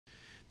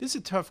This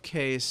is a tough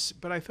case,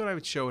 but I thought I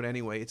would show it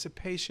anyway. It's a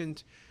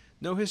patient,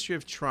 no history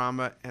of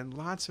trauma, and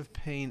lots of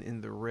pain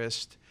in the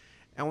wrist.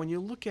 And when you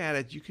look at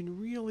it, you can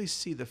really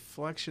see the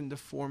flexion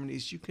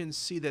deformities. You can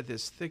see that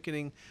there's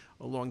thickening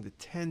along the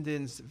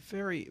tendons,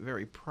 very,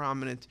 very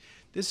prominent.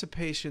 This is a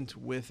patient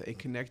with a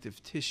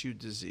connective tissue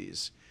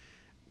disease.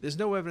 There's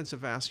no evidence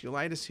of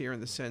vasculitis here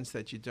in the sense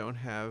that you don't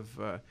have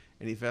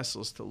any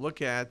vessels to look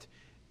at.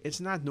 It's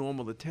not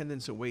normal. The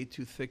tendons are way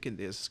too thick and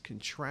there's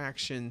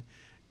contraction.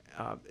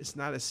 It's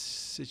not a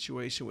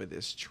situation where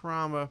there's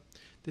trauma.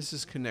 This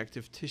is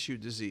connective tissue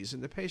disease.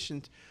 And the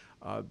patient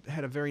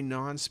had a very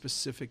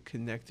non-specific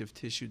connective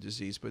tissue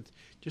disease, but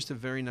just a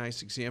very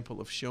nice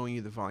example of showing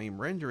you the volume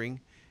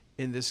rendering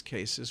in this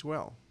case as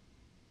well.